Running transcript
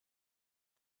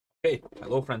Hey,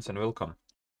 hello friends and welcome.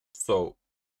 So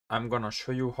I'm gonna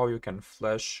show you how you can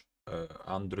flash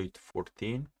Android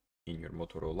 14 in your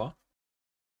Motorola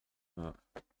uh,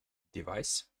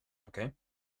 device. Okay.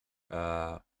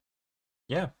 Uh,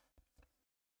 yeah,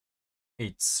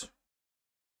 it's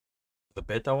the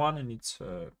beta one and it's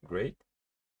great.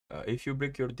 If you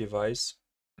break your device,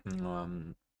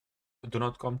 um, do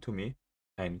not come to me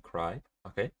and cry.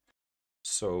 Okay.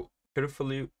 So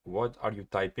carefully, what are you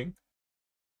typing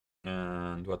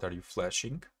and what are you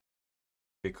flashing?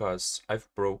 Because I've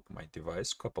broke my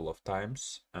device a couple of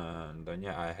times and then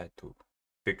yeah, I had to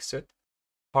fix it.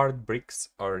 Hard bricks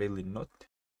are really not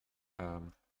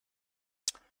um,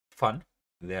 fun.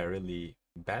 They're really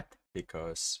bad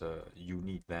because you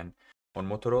need them on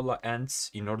Motorola ends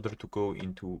in order to go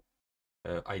into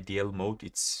ideal mode.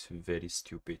 It's very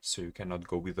stupid. So you cannot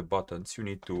go with the buttons. You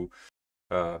need to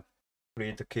uh,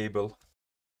 create a cable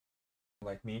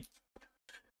like me.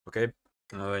 Okay,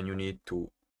 and you need to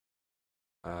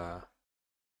uh,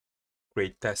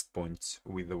 create test points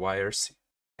with the wires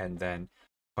and then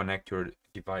connect your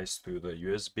device to the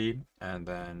USB and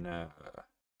then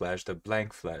flash the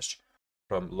blank flash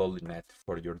from Lolinet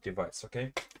for your device.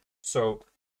 Okay, so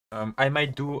I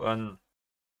might do an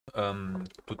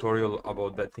tutorial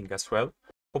about that thing as well.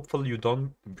 Hopefully you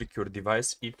don't break your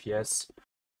device. If yes,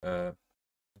 uh,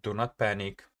 do not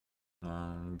panic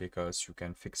because you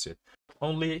can fix it.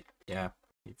 Only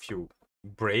if you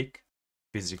break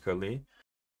physically,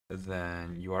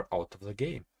 then you are out of the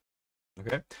game.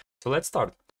 Okay, so let's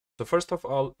start. So first of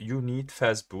all, you need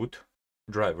fast boot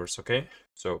drivers. Okay,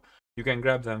 so you can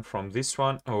grab them from this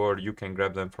one or you can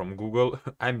grab them from Google.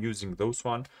 I'm using those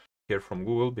one here from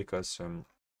Google because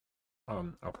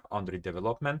of Android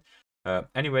development.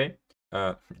 Anyway,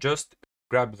 just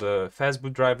grab the fast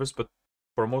boot drivers, but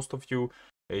for most of you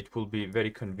it will be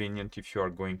very convenient if you are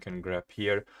going and grab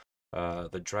here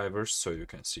the drivers, so you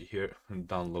can see here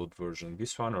download version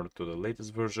this one or to the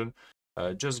latest version.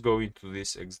 Just go into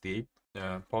this XD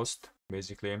post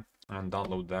basically and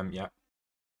download them. Yeah,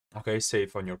 okay,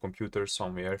 save on your computer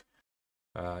somewhere,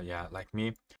 yeah, like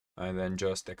me, and then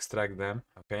just extract them.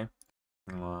 Okay,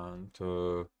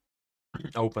 and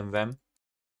open them,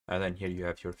 and then here you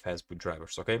have your fastboot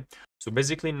drivers. Okay, so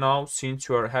basically now since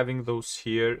you are having those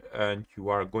here and you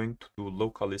are going to do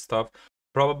locally stuff,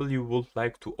 probably you would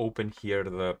like to open here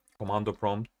the commando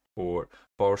prompt or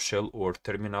PowerShell or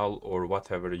terminal or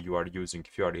whatever you are using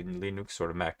if you are in Linux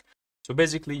or Mac. So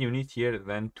basically you need here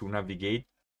then to navigate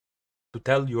to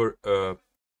tell your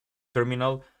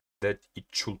terminal that it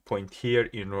should point here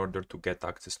in order to get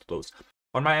access to those.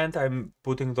 On my end, I'm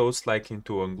putting those like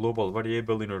into a global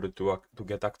variable in order to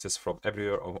get access from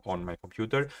everywhere on my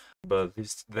computer, but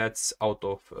that's out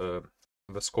of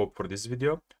the scope for this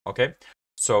video. Okay,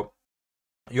 so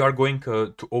you are going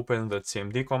to open the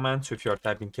cmd command. So if you are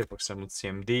typing here, for example,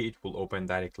 cmd, it will open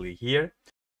directly here.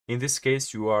 In this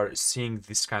case, you are seeing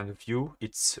this kind of view.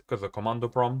 It's the commando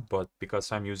prompt, but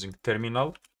because I'm using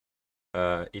terminal,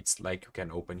 it's like you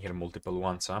can open here multiple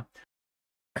ones, huh?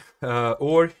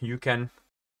 Or you can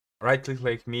right click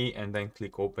like me and then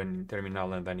click open in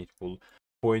terminal, and then it will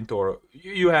point, or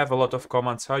you have a lot of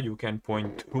commands how you can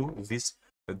point to this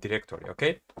directory.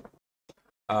 Okay,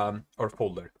 or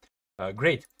folder.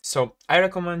 Great. So I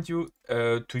recommend you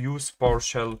to use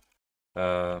PowerShell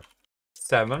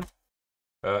 7.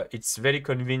 It's very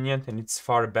convenient and it's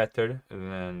far better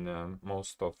than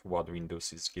most of what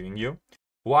Windows is giving you.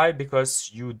 Why? Because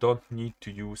you don't need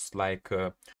to use like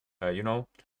you know,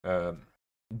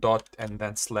 dot and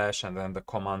then slash and then the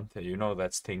command. You know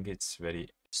that thing. It's very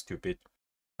stupid.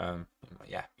 Um,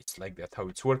 yeah, it's like that how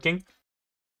it's working.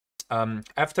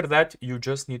 After that, you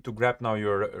just need to grab now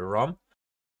your ROM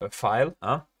file,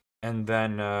 and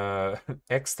then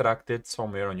extract it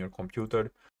somewhere on your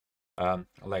computer,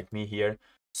 like me here.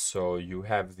 So you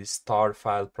have this tar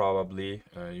file probably.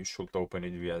 You should open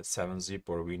it via 7-zip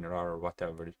or WinRAR or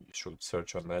whatever. You should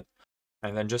search on that,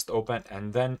 and then just open,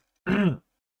 and then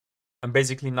and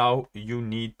basically now you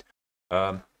need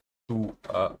to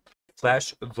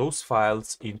flash those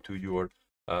files into your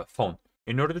phone.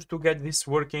 In order to get this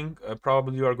working,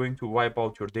 probably you are going to wipe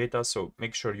out your data, so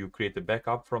make sure you create a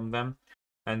backup from them,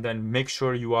 and then make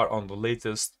sure you are on the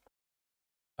latest.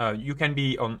 You can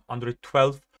be on Android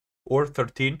 12 or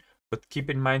 13, but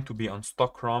keep in mind to be on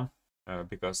stock ROM,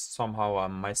 because somehow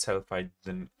myself I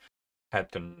didn't had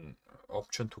an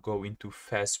option to go into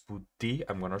Fastboot D.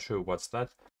 I'm gonna show you what's that.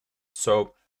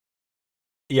 So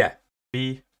yeah,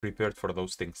 be prepared for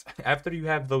those things. After you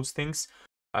have those things,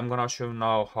 I'm gonna show you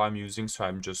now how I'm using. So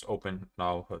I'm just open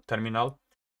now terminal.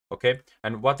 Okay,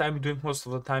 and what I'm doing most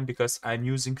of the time, because I'm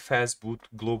using Fastboot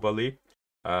globally,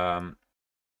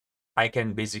 I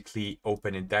can basically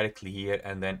open it directly here,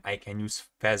 and then I can use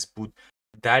fastboot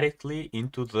directly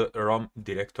into the ROM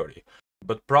directory.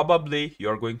 But probably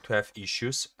you're going to have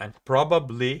issues, and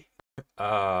probably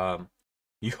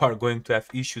you are going to have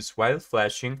issues while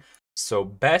flashing. So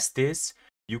best is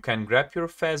you can grab your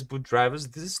fastboot drivers.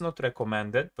 This is not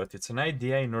recommended, but it's an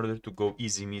idea in order to go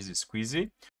easy measy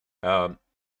squeezy.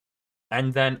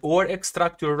 And then or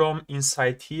extract your ROM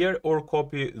inside here, or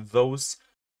copy those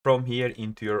from here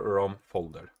into your ROM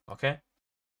folder. Okay,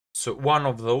 so one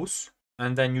of those,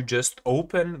 and then you just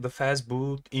open the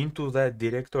fastboot into that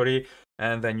directory,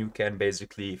 and then you can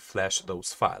basically flash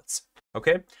those files.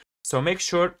 Okay, so make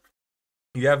sure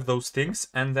you have those things,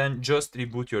 and then just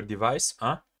reboot your device,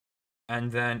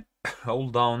 and then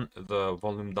hold down the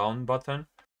volume down button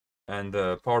and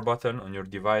the power button on your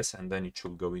device, and then it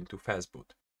should go into fastboot.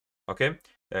 Okay,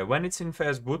 when it's in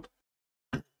fastboot,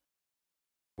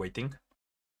 waiting,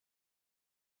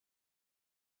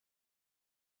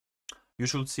 you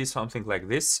should see something like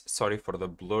this. Sorry for the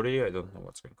blurry, I don't know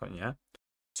what's going on. Yeah,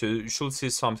 so you should see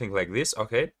something like this.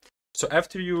 Okay, so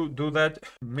after you do that,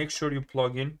 make sure you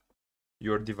plug in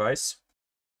your device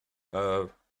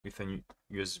with a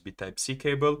USB Type-C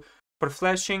cable. For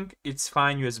flashing, it's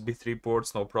fine, USB 3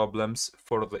 ports, no problems.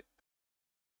 For the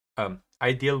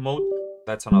ideal mode,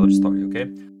 that's another story.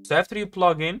 Okay, so after you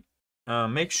plug in,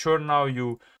 make sure now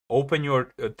you open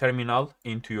your terminal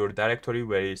into your directory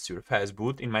where is your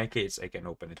fastboot. In my case, I can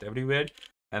open it everywhere,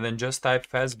 and then just type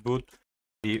fastboot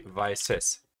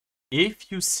devices.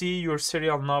 If you see your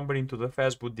serial number into the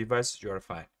fastboot devices, you are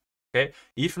fine. Okay,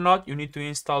 if not, you need to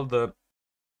install the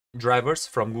drivers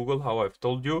from Google, how I've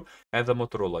told you, and the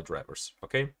Motorola drivers.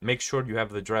 Okay, make sure you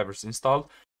have the drivers installed.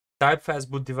 Type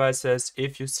fastboot devices.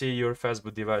 If you see your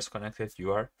fastboot device connected,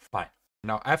 you are fine.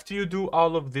 Now, after you do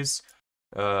all of this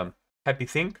happy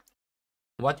thing,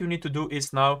 what you need to do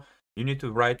is now you need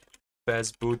to write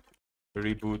fastboot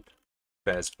reboot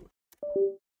fastboot.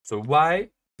 So why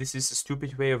this is a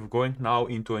stupid way of going now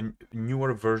into a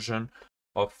newer version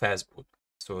of fastboot?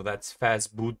 So that's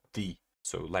fastboot D.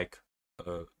 So like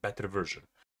a better version.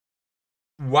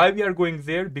 Why we are going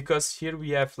there? Because here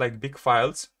we have like big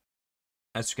files,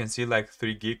 as you can see, like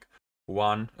 3 gig,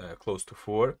 one close to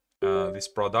 4. This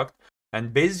product.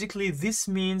 And basically this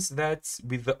means that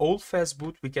with the old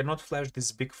fastboot we cannot flash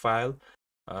this big file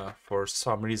for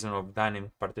some reason of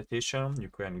dynamic partition. You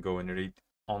can go and read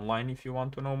online if you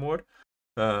want to know more,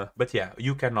 but yeah,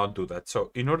 you cannot do that.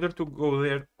 So in order to go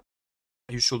there,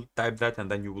 you should type that, and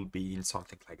then you will be in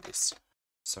something like this,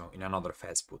 so in another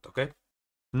fastboot. Okay,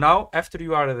 now after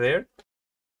you are there,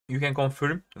 you can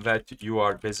confirm that you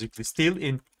are basically still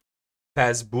in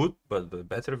fastboot, but the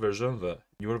better version, the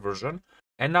newer version.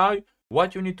 And now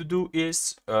what you need to do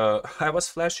is, I was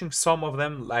flashing some of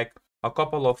them, like a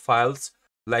couple of files,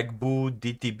 like boot,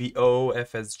 DTBO,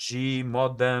 FSG,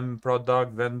 modem,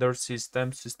 product, vendor,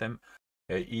 system,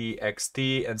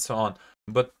 ext, and so on.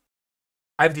 But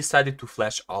I've decided to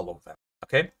flash all of them.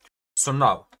 Okay, so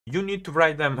now you need to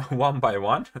write them one by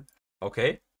one.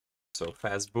 Okay, so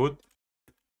fastboot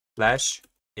flash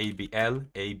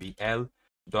abl.img.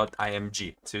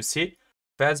 So you see,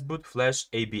 fastboot flash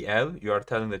abl, you are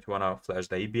telling that you want to flash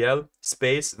the abl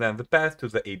space, then the path to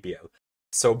the abl.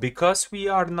 So because we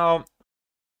are now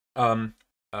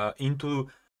into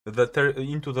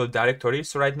the directory,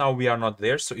 so right now we are not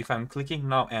there. So if I'm clicking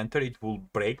now enter, it will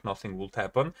break, nothing will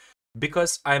happen,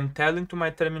 because I'm telling to my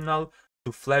terminal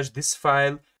to flash this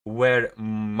file where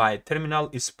my terminal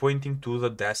is pointing to the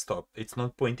desktop. It's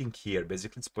not pointing here.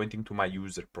 Basically, it's pointing to my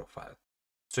user profile.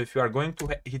 So if you are going to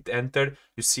hit enter,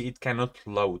 you see it cannot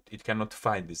load. It cannot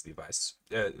find this device,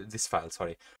 this file,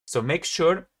 sorry. So make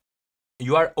sure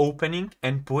you are opening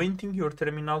and pointing your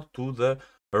terminal to the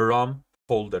ROM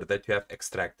folder that you have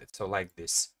extracted. So like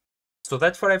this. So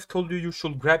that's what I've told you. You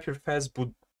should grab your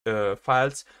fastboot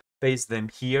files, paste them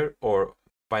here, or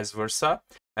vice versa,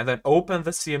 and then open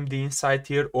the CMD inside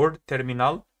here, or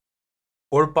terminal,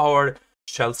 or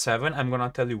PowerShell 7. I'm gonna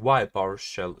tell you why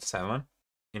PowerShell 7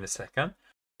 in a second.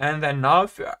 And then now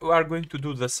if we are going to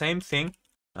do the same thing,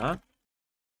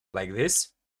 like this,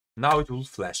 now it will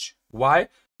flash. Why?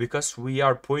 Because we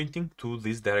are pointing to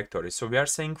this directory. So we are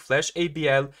saying flash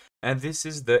ABL, and this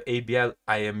is the ABL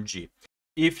IMG.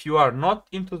 If you are not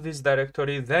into this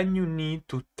directory, then you need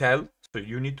to tell, so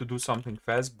you need to do something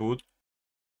fastboot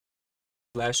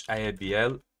flash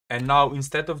IABL, and now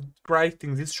instead of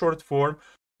writing this short form,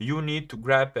 you need to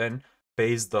grab and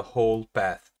paste the whole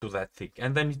path to that thing,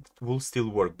 and then it will still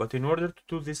work. But in order to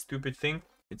do this stupid thing,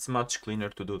 it's much cleaner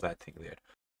to do that thing there,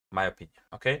 my opinion.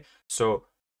 Okay, so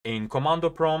in commando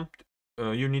prompt,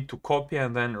 you need to copy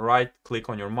and then right click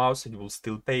on your mouse and you will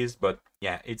still paste, but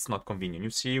yeah, it's not convenient.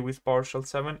 You see, with PowerShell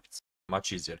 7 it's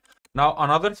much easier. Now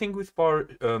another thing with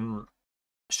PowerShell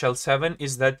 7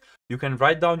 is that you can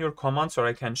write down your commands, or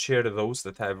I can share those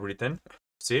that I've written,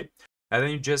 see, and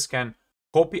then you just can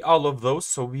copy all of those.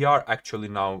 So we are actually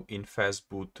now in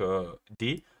fastboot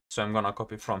D, so I'm gonna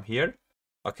copy from here,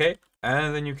 okay,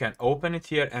 and then you can open it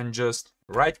here and just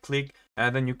right click,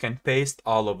 and then you can paste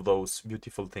all of those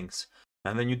beautiful things,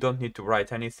 and then you don't need to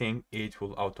write anything. It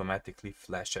will automatically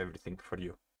flash everything for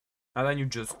you, and then you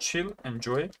just chill,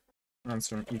 enjoy,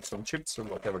 and eat some chips or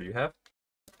whatever you have,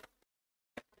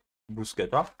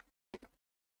 bruschetta,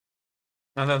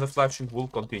 and then the flashing will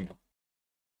continue.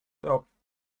 So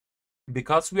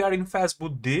because we are in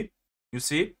fastboot D, you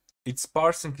see, it's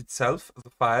parsing itself,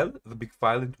 the file, the big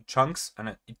file, into chunks,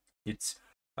 and it's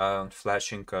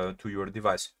flashing to your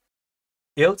device.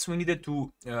 Else we needed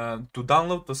to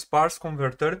download the sparse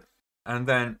converter and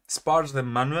then sparse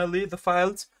them manually, the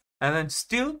files, and then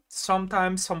still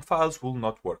sometimes some files will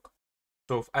not work.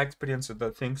 So I experienced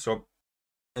that thing, so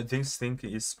this thing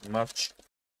is much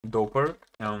doper.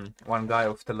 One guy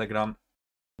of Telegram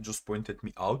just pointed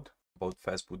me out about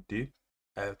fastboot D.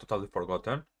 I have totally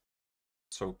forgotten,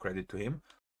 so credit to him.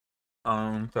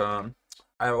 And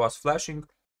I was flashing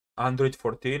Android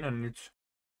 14 and it's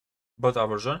beta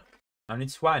version, and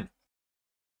it's fine.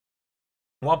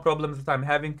 One problem that I'm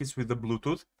having is with the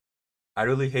Bluetooth. I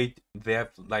really hate they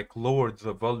have like lowered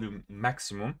the volume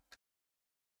maximum.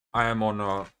 I am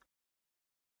on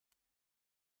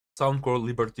Soundcore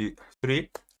Liberty 3.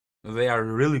 They are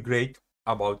really great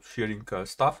about sharing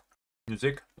stuff,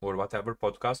 music or whatever,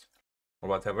 podcast or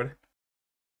whatever.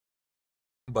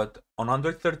 But on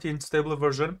Android 13 stable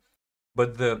version,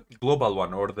 but the global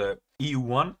one or the EU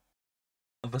one,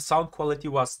 the sound quality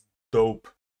was dope.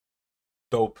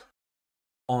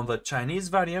 On the Chinese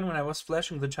variant, when I was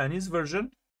flashing the Chinese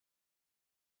version,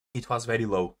 it was very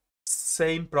low.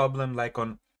 Same problem like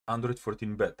on Android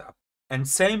 14 beta, and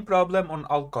same problem on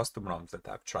all custom ROMs that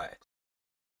I've tried.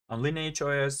 On Lineage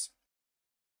OS,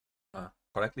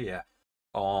 correctly, yeah.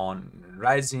 On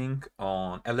Rising,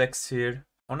 on Elixir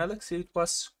it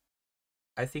was,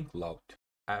 I think, loud.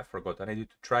 I forgot. I needed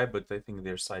to try, but I think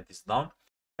their site is down.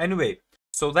 Anyway,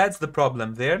 so that's the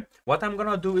problem there. What I'm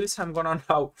gonna do is I'm gonna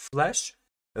now flash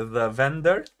the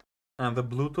vendor and the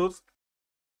Bluetooth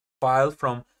file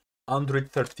from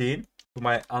Android 13 to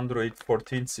my Android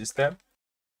 14 system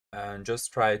and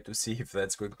just try to see if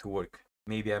that's going to work.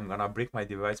 Maybe I'm gonna break my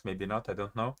device, maybe not, I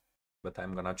don't know, but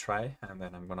I'm gonna try and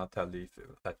then I'm gonna tell you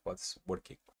if that was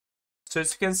working. So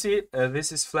as you can see,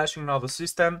 this is flashing now the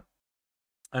system,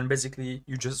 and basically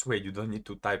you just wait, you don't need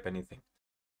to type anything.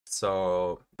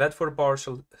 So that for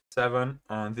PowerShell 7,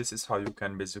 and this is how you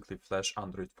can basically flash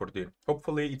Android 14.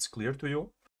 Hopefully it's clear to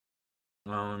you,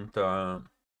 and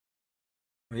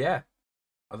yeah,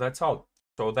 that's all.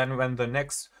 So then when the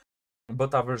next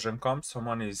beta version comes,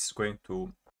 someone is going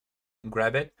to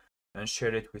grab it and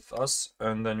share it with us,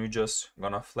 and then we just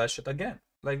gonna flash it again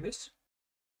like this,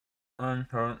 and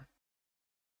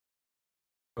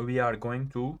we are going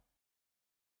to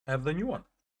have the new one.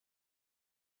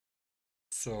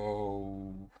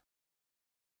 So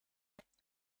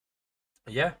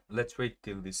yeah, let's wait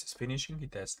till this is finishing.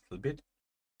 It has a little bit,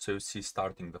 so you see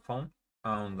starting the phone,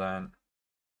 and then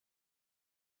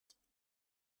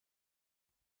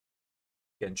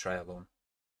you can try alone.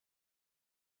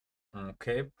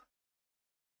 Okay,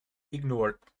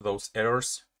 ignore those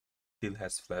errors. Still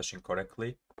has flashing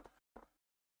correctly.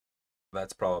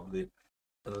 That's probably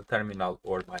the terminal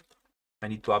or I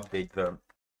need to update the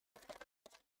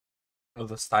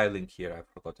styling here. I've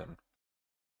forgotten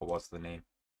what was the name.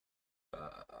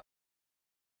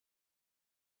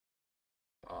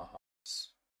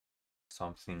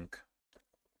 Something.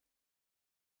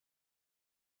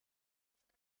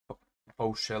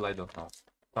 Oh, shell, I don't know.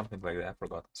 Something like that. I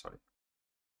forgot. Sorry.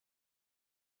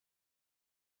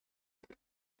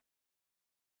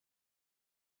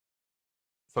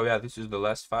 So yeah, this is the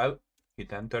last file.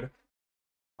 Hit enter.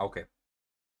 Okay.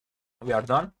 We are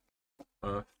done.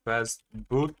 Fast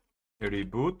boot,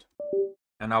 reboot,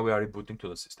 and now we are rebooting to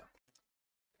the system.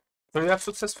 So we have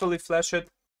successfully flashed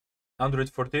Android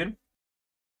 14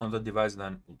 on the device.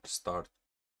 Then we'll start.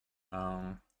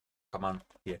 Come on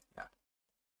here. Yeah.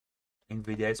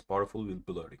 NVIDIA is powerful with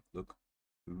blurring. Look.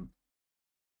 And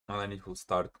then it will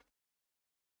start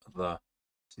the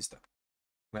system.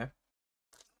 Okay.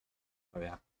 Oh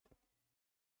yeah.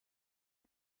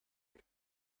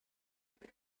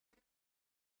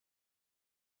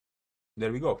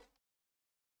 There we go.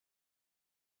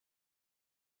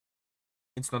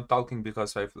 It's not talking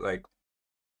because I've like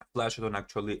flashed on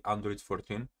actually Android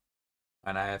 14,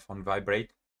 and I have on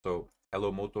vibrate, so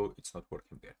hello Moto, it's not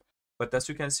working there. But as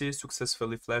you can see,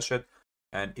 successfully flashed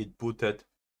and it booted,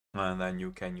 and then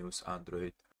you can use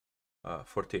Android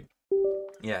 14.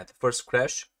 Yeah, the first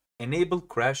crash. Enable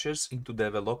crashes into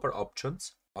developer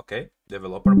options, okay,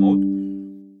 developer mode,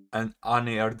 and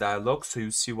on-air dialog, so you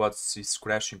see what is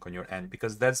crashing on your end,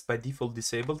 because that's by default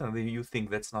disabled, and then you think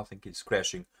that's nothing is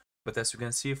crashing. But as you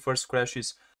can see, first crash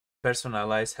is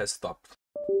personalized has stopped.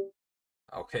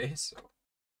 Okay, so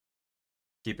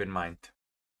keep in mind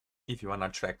if you wanna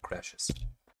track crashes.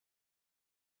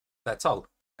 That's all,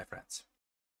 my friends.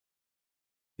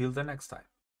 Till the next time.